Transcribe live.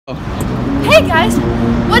Hi guys,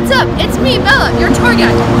 what's up? It's me, Bella, your tour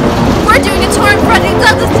guide. We're doing a tour of Frederick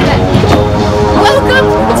Douglass today.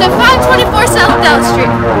 Welcome to 524 South Dallas Street.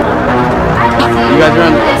 You guys are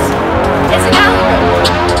on This is an alley road.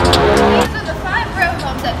 These are the 5 row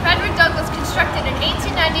homes that Frederick Douglass constructed in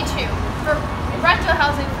 1892 for rental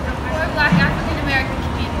housing for the poor Black African American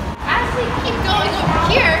community. As we keep going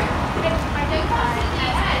over here,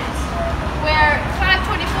 where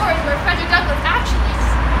 524 is where Frederick Douglass actually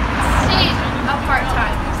stayed a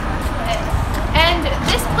part-time. And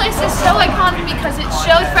this place is so iconic because it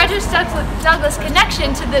showed Frederick Douglass'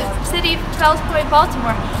 connection to the city of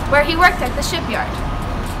Baltimore, where he worked at the shipyard.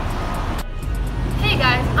 Hey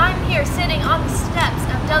guys, I'm here sitting on the steps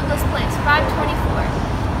of Douglass Place, 524.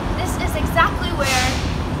 This is exactly where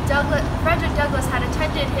Frederick Douglass had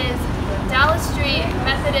attended his Dallas Street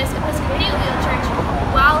Methodist Episcopalian Church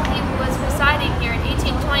while he was residing here in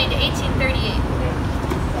 1820 to 1838.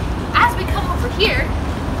 As we come over here,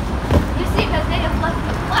 you see that they have left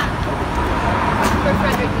a plaque for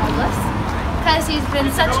Frederick Douglass because he's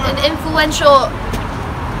been such an influential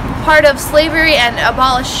part of slavery and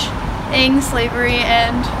abolishing slavery,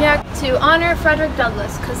 and yeah, to honor Frederick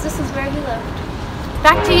Douglass because this is where he lived.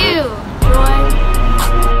 Back to you, Joy.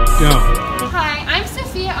 Go. Hi, I'm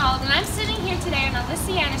Sophia Ald, and I'm sitting here today on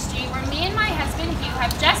Elysiana Street where me and my husband Hugh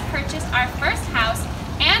have just purchased our first house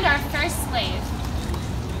and our first slave.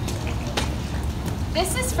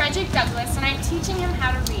 This is Frederick Douglass, and I'm teaching him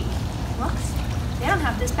how to read. Looks, they don't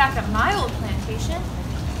have this back at my old plantation.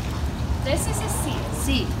 This is a C.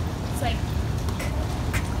 C. It's like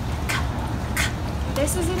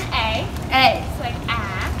this is an A. A. It's like A.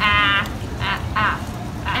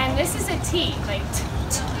 And this is a T, like t.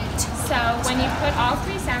 So when you put all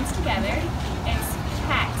 3 sounds together, it's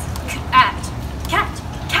cat. Cat.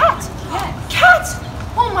 Yes. Cat!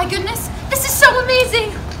 Oh my goodness, this is so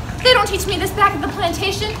amazing! They don't teach me this back at the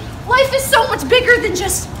plantation. Life is so much bigger than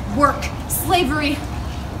just work, slavery,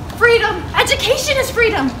 freedom. Education is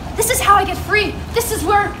freedom. This is how I get free. This is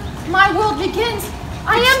where my world begins.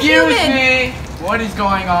 I am human. Excuse me. What is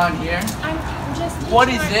going on here? I'm just. What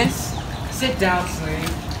is this? Sit down, slave.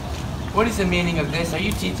 What is the meaning of this? Are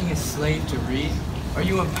you teaching a slave to read? Are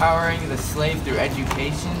you empowering the slave through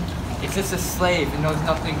education? It's just a slave. It knows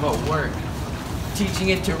nothing but work. Teaching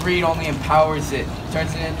it to read only empowers it,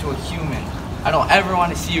 turns it into a human. I don't ever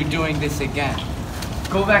want to see you doing this again.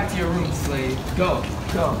 Go back to your room, slave. Go.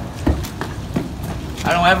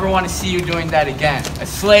 I don't ever want to see you doing that again. A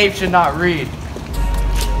slave should not read.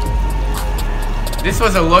 This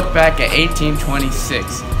was a look back at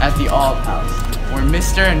 1826 at the Auld House, where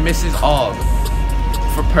Mr. and Mrs. Auld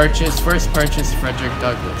first purchased Frederick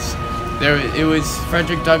Douglass. It was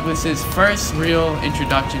Frederick Douglass's first real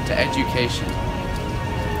introduction to education,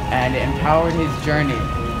 and it empowered his journey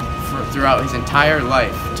throughout his entire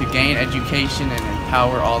life to gain education and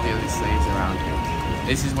empower all the other slaves around him.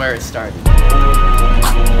 This is where it started.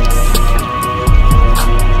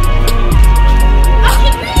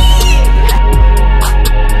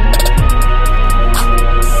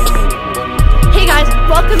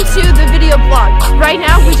 Welcome to the video blog. Right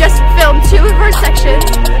now, we just filmed 2 of our sections.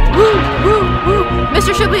 Woo, woo, woo.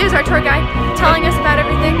 Mr. Shibley is our tour guide, telling us about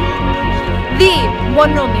everything. The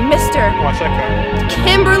one and only Mr. Watch that car.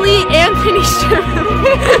 Kimberly Anthony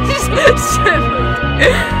Shibley. It's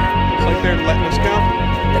like they're letting us go.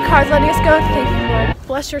 The car's letting us go. Thank you, Lord.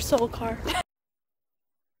 Bless your soul, car.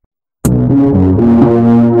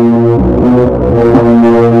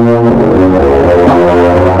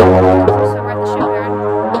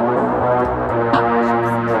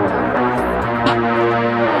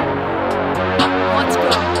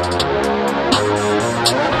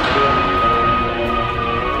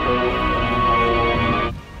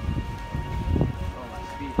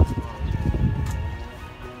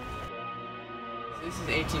 This is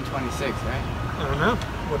 1826, right? I don't know.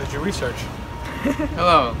 What did you research?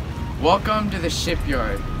 Hello. Welcome to the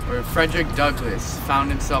shipyard, where Frederick Douglass found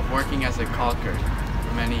himself working as a caulker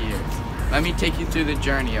for many years. Let me take you through the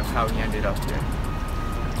journey of how he ended up here.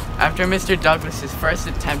 After Mr. Douglass's first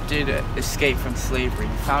attempted escape from slavery,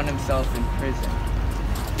 he found himself in prison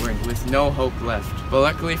with no hope left. But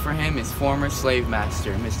luckily for him, his former slave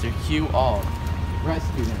master, Mr. Hugh Auld,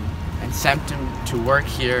 rescued him and sent him to work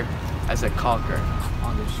here as a caulker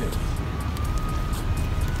on the ships.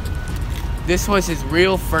 This was his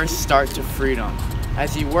real first start to freedom.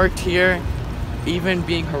 As he worked here, even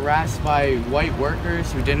being harassed by white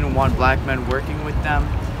workers who didn't want black men working with them,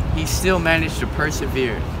 he still managed to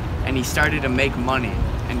persevere, and he started to make money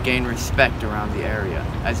and gain respect around the area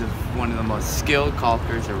as one of the most skilled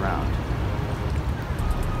caulkers around.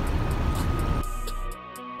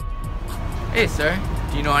 Hey, sir.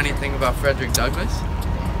 Do you know anything about Frederick Douglass?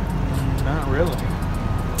 Not really.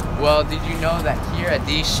 Well, did you know that here at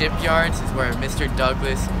these shipyards is where Mr.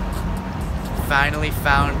 Douglass finally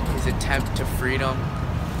found his attempt to freedom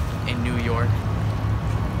in New York?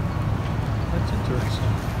 That's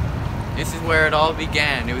interesting. This is where it all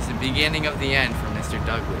began. It was the beginning of the end for Mr.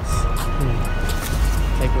 Douglass.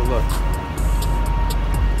 Take a look.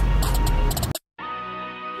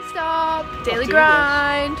 Stop. Daily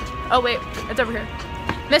grind. Oh wait, it's over here.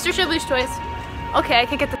 Mr. Shibley's choice. Okay, I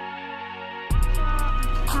can get the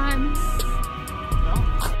time.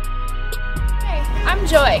 Hey, I'm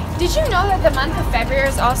Joy. Did you know that the month of February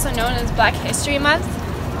is also known as Black History Month?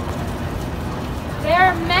 There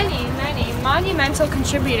are many monumental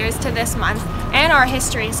contributors to this month and our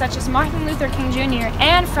history, such as Martin Luther King Jr.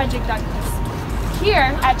 and Frederick Douglass.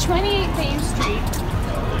 Here at 28 Thames Street,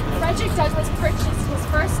 Frederick Douglass purchased his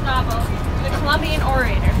first novel, The Columbian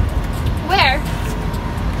Orator, where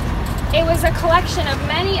it was a collection of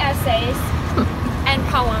many essays and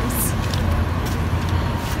poems.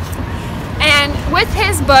 And with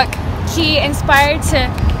his book, he inspired to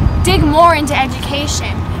dig more into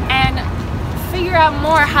education and figure out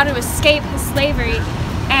more how to escape his slavery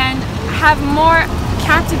and have more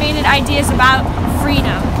captivated ideas about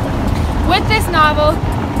freedom. With this novel,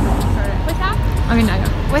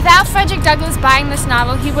 without Frederick Douglass buying this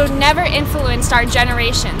novel, he would never influenced our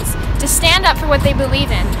generations to stand up for what they believe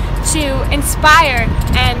in, to inspire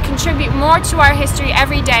and contribute more to our history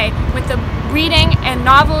every day with the reading and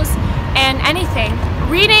novels and anything.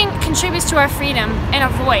 Reading contributes to our freedom and a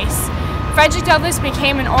voice. Frederick Douglass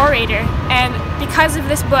became an orator, and because of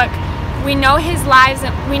this book, we know his life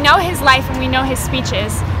and we know his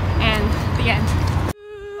speeches, and the end.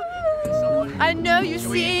 I know you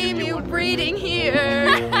see me reading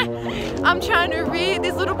here. I'm trying to read.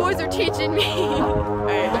 These little boys are teaching me.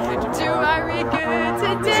 Do I read good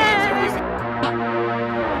today?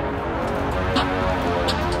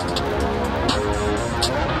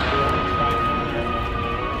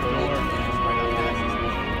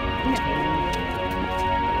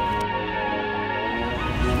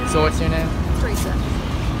 So what's your name? Teresa.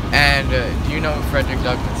 And do you know who Frederick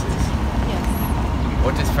Douglass is? Yes.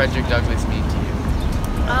 What does Frederick Douglass mean to you?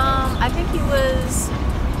 I think he was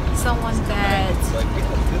someone that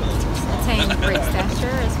attained great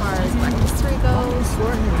stature as far as Black history goes. He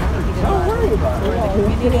did a lot for the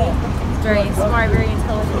community. He's very smart, very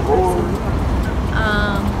intelligent person.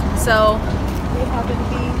 So we happen to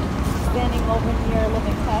be standing over near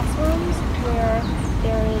living classrooms where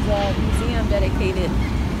there is a museum dedicated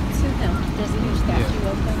to him. There's a huge statue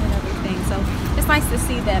of him and everything. So it's nice to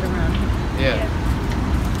see that around here. Yeah.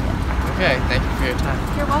 Okay, thank you for your time.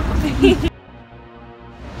 You're welcome.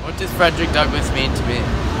 What does Frederick Douglass mean to me?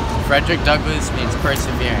 Frederick Douglass means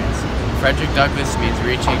perseverance. Frederick Douglass means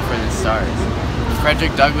reaching for the stars.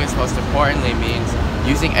 Frederick Douglass most importantly means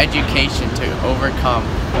using education to overcome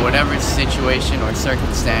whatever situation or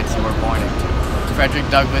circumstance you were born into. Frederick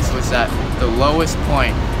Douglass was at the lowest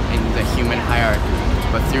point in the human hierarchy,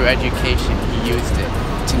 but through education he used it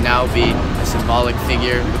to now be a symbolic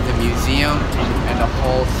figure with a museum and a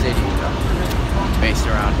whole city based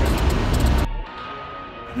around him.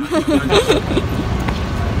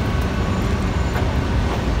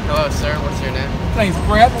 Hello sir, what's your name? Name's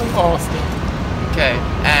Bradley Austin. Okay,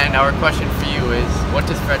 and our question for you is, what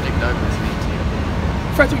does Frederick Douglass mean to you?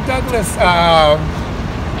 Frederick Douglass,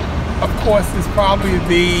 of course, is probably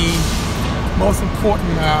the most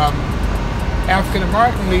important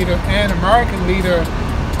African-American leader and American leader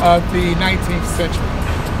of the 19th century.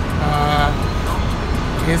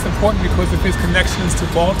 It's important because of his connections to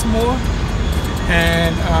Baltimore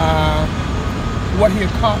and what he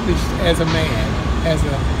accomplished as a man, as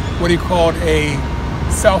what he called a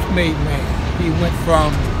self-made man. He went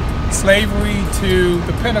from slavery to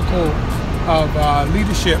the pinnacle of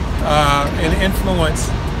leadership and influence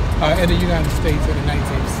in the United States in the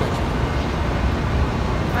 19th century.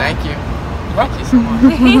 Thank you. Thank you so much.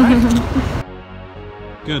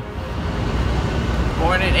 Good.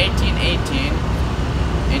 Born in 1818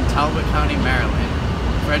 in Talbot County, Maryland,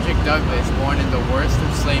 Frederick Douglass, born in the worst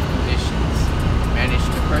of slave conditions, managed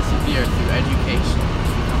to persevere through education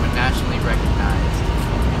to become a nationally recognized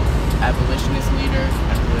abolitionist leader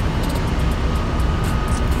and political leader.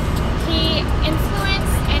 He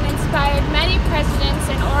influenced and inspired many presidents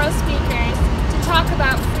and oral speakers to talk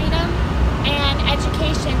about freedom and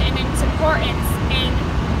education and its importance in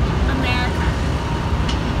America.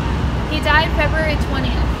 He died February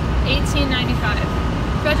 20th, 1895.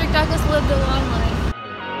 Frederick Douglass lived a long life.